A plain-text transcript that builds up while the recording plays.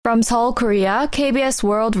From Seoul, Korea, KBS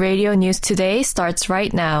World Radio News Today starts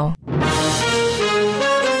right now.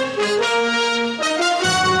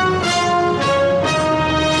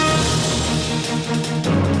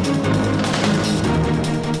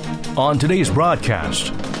 On today's broadcast,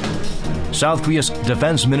 South Korea's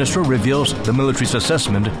defense minister reveals the military's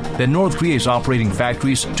assessment that North Korea is operating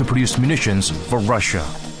factories to produce munitions for Russia.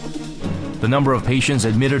 The number of patients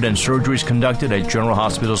admitted and surgeries conducted at general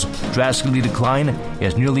hospitals drastically decline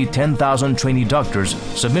as nearly 10,000 trainee doctors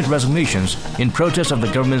submit resignations in protest of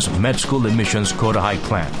the government's med school admissions quota hike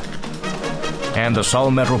plan. And the Seoul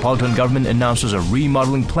metropolitan government announces a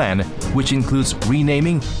remodeling plan which includes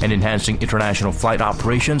renaming and enhancing international flight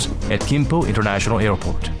operations at Gimpo International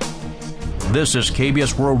Airport. This is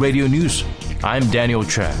KBS World Radio News. I'm Daniel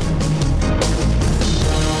Che.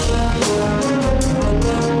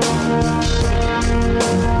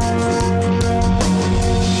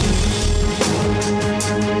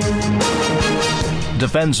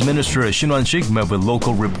 Defense Minister Shin Won-sik met with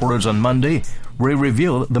local reporters on Monday, where he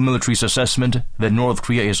revealed the military's assessment that North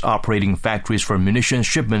Korea is operating factories for munitions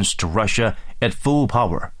shipments to Russia at full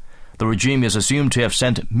power. The regime is assumed to have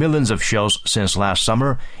sent millions of shells since last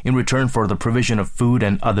summer in return for the provision of food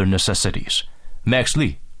and other necessities. Max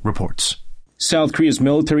Lee reports. South Korea's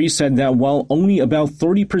military said that while only about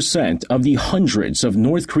 30% of the hundreds of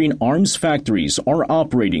North Korean arms factories are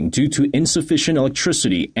operating due to insufficient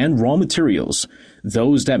electricity and raw materials,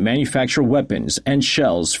 those that manufacture weapons and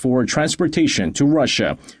shells for transportation to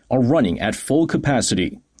Russia are running at full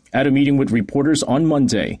capacity. At a meeting with reporters on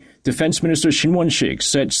Monday, Defense Minister Shin Won-sik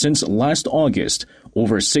said since last August,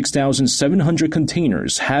 over 6,700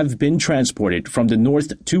 containers have been transported from the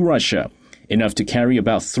north to Russia, enough to carry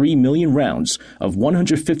about 3 million rounds of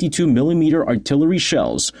 152mm artillery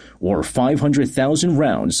shells or 500,000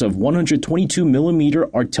 rounds of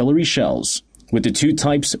 122mm artillery shells. With the two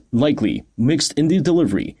types likely mixed in the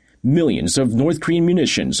delivery, millions of North Korean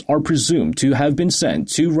munitions are presumed to have been sent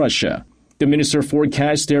to Russia. The minister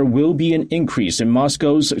forecasts there will be an increase in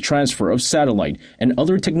Moscow's transfer of satellite and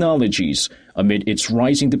other technologies amid its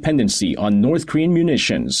rising dependency on North Korean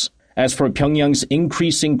munitions. As for Pyongyang's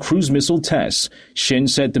increasing cruise missile tests, Shin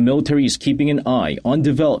said the military is keeping an eye on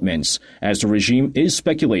developments as the regime is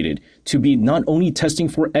speculated to be not only testing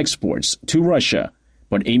for exports to Russia,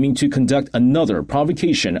 but aiming to conduct another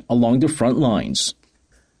provocation along the front lines.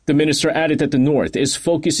 The minister added that the North is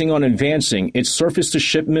focusing on advancing its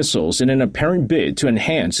surface-to-ship missiles in an apparent bid to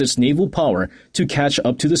enhance its naval power to catch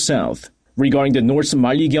up to the South. Regarding the North's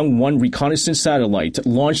Malligyang-1 reconnaissance satellite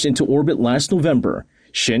launched into orbit last November,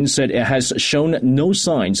 Shin said it has shown no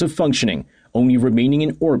signs of functioning, only remaining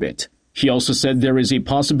in orbit. He also said there is a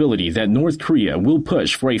possibility that North Korea will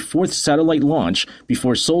push for a fourth satellite launch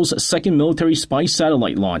before Seoul's second military spy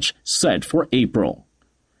satellite launch set for April.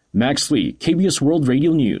 Max Lee, KBS World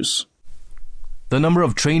Radio News. The number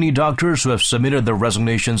of trainee doctors who have submitted their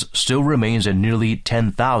resignations still remains at nearly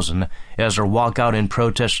 10,000 as they walk out in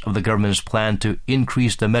protest of the government's plan to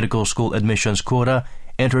increase the medical school admissions quota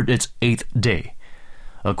entered its 8th day.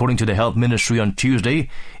 According to the Health Ministry on Tuesday,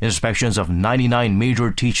 inspections of 99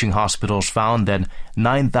 major teaching hospitals found that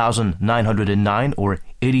 9,909 or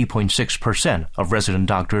 80.6% of resident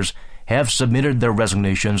doctors have submitted their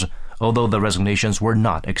resignations, although the resignations were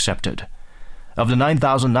not accepted. Of the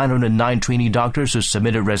 9,909 trainee doctors who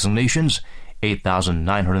submitted resignations,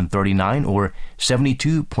 8,939 or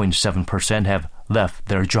 72.7% have left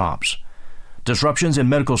their jobs. Disruptions in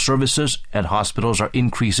medical services at hospitals are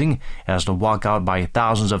increasing as the walkout by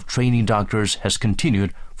thousands of trainee doctors has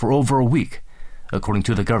continued for over a week. According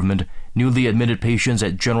to the government, newly admitted patients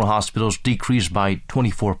at general hospitals decreased by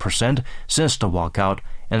 24% since the walkout,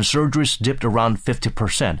 and surgeries dipped around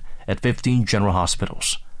 50% at 15 general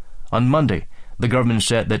hospitals. On Monday, the government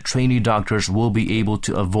said that trainee doctors will be able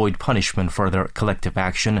to avoid punishment for their collective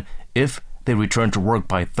action if they return to work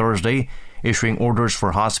by Thursday, issuing orders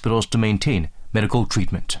for hospitals to maintain medical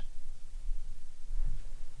treatment.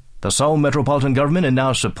 The Seoul metropolitan government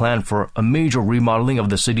announced a plan for a major remodeling of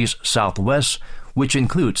the city's southwest, which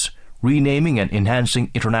includes renaming and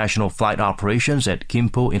enhancing international flight operations at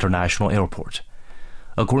Gimpo International Airport.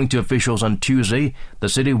 According to officials on Tuesday, the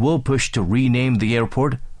city will push to rename the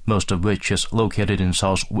airport, most of which is located in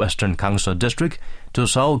Seoul's western Gangsa district, to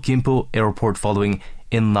Seoul Gimpo Airport, following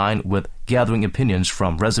in line with gathering opinions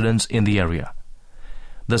from residents in the area.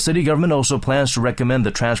 The city government also plans to recommend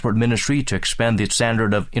the Transport Ministry to expand the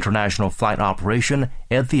standard of international flight operation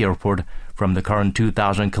at the airport from the current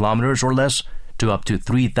 2,000 kilometers or less to up to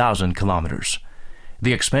 3,000 kilometers.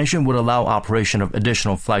 The expansion would allow operation of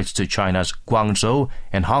additional flights to China's Guangzhou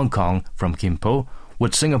and Hong Kong from Gimpo,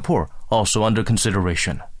 with Singapore also under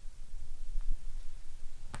consideration.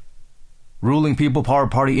 Ruling People Power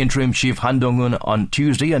Party interim chief Han Dong-un on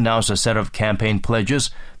Tuesday announced a set of campaign pledges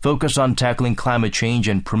focused on tackling climate change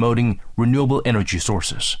and promoting renewable energy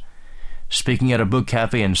sources. Speaking at a book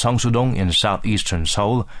cafe in Seongsu-dong in southeastern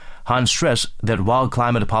Seoul, Han stressed that while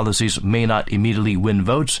climate policies may not immediately win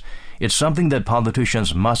votes, it's something that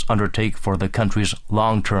politicians must undertake for the country's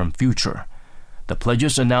long-term future. The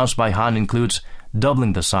pledges announced by Han includes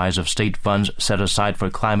doubling the size of state funds set aside for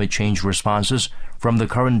climate change responses from the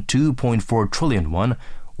current 2.4 trillion won,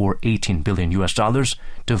 or $18 billion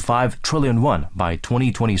to 5 trillion won by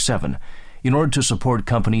 2027, in order to support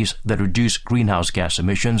companies that reduce greenhouse gas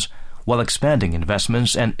emissions while expanding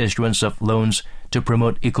investments and issuance of loans to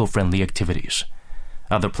promote eco-friendly activities.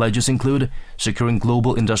 Other pledges include securing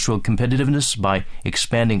global industrial competitiveness by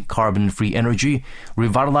expanding carbon-free energy,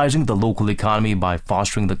 revitalizing the local economy by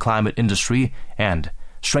fostering the climate industry, and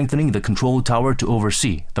strengthening the control tower to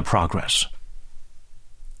oversee the progress.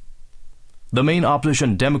 The main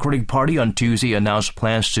opposition Democratic Party on Tuesday announced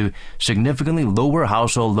plans to significantly lower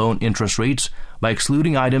household loan interest rates by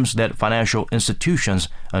excluding items that financial institutions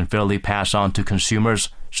unfairly pass on to consumers,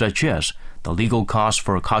 such as the legal cost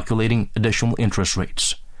for calculating additional interest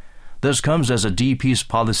rates. This comes as a DP's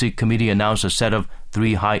Policy Committee announced a set of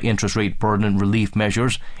 3 high-interest rate burden relief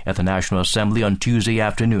measures at the National Assembly on Tuesday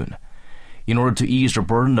afternoon. In order to ease the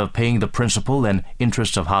burden of paying the principal and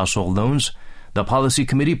interest of household loans, the Policy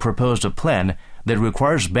Committee proposed a plan that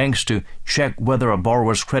requires banks to check whether a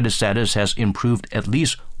borrower's credit status has improved at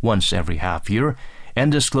least once every half year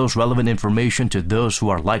and disclose relevant information to those who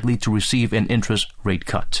are likely to receive an interest rate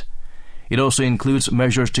cut. It also includes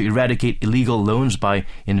measures to eradicate illegal loans by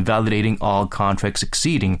invalidating all contracts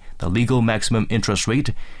exceeding the legal maximum interest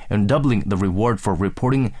rate and doubling the reward for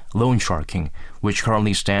reporting loan sharking, which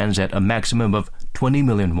currently stands at a maximum of 20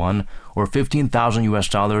 million won or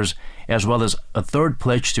 $15,000, as well as a third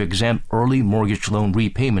pledge to exempt early mortgage loan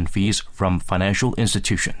repayment fees from financial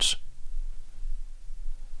institutions.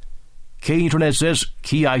 K-Internet says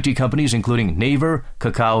key IT companies including Naver,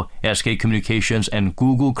 Kakao, SK Communications, and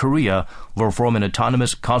Google Korea will form an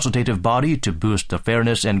autonomous consultative body to boost the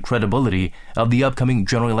fairness and credibility of the upcoming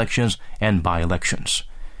general elections and by-elections.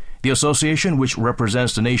 The association, which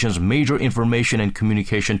represents the nation's major information and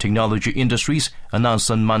communication technology industries,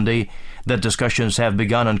 announced on Monday that discussions have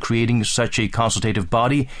begun on creating such a consultative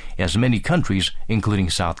body, as many countries,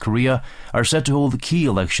 including South Korea, are set to hold key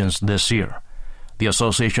elections this year. The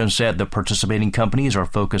association said the participating companies are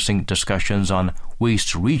focusing discussions on ways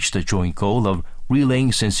to reach the joint goal of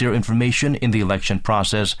relaying sincere information in the election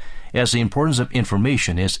process, as the importance of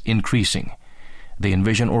information is increasing. The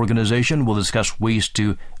Envision organization will discuss ways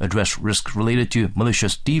to address risks related to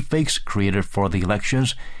malicious deepfakes created for the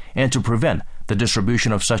elections and to prevent the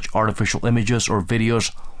distribution of such artificial images or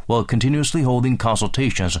videos, while continuously holding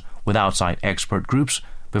consultations with outside expert groups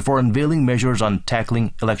before unveiling measures on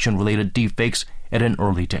tackling election-related deepfakes at an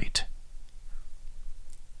early date.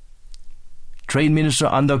 Trade Minister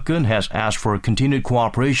An Deok-keun has asked for continued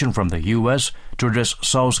cooperation from the U.S. to address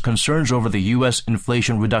Seoul's concerns over the U.S.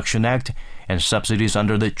 Inflation Reduction Act and subsidies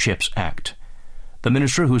under the CHIPS Act. The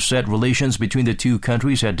minister, who said relations between the two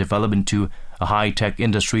countries had developed into a high-tech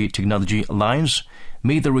industry technology alliance,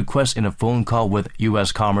 made the request in a phone call with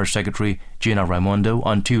U.S. Commerce Secretary Gina Raimondo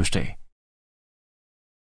on Tuesday.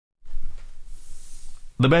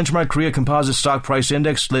 The benchmark Korea Composite Stock Price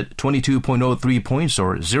Index slid 22.03 points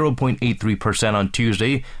or 0.83% on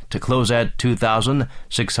Tuesday to close at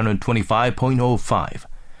 2,625.05.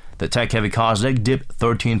 The tech-heavy Kosdaq dipped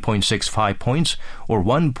 13.65 points or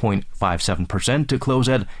 1.57% to close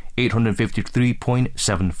at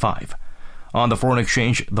 853.75. On the foreign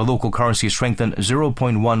exchange, the local currency strengthened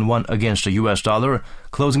 0.11 against the U.S. dollar,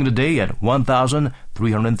 closing the day at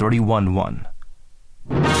 1,331 won.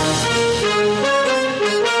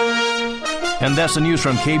 And that's the news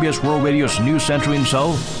from KBS World Radio's News Center in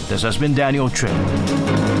Seoul. This has been Daniel Choi.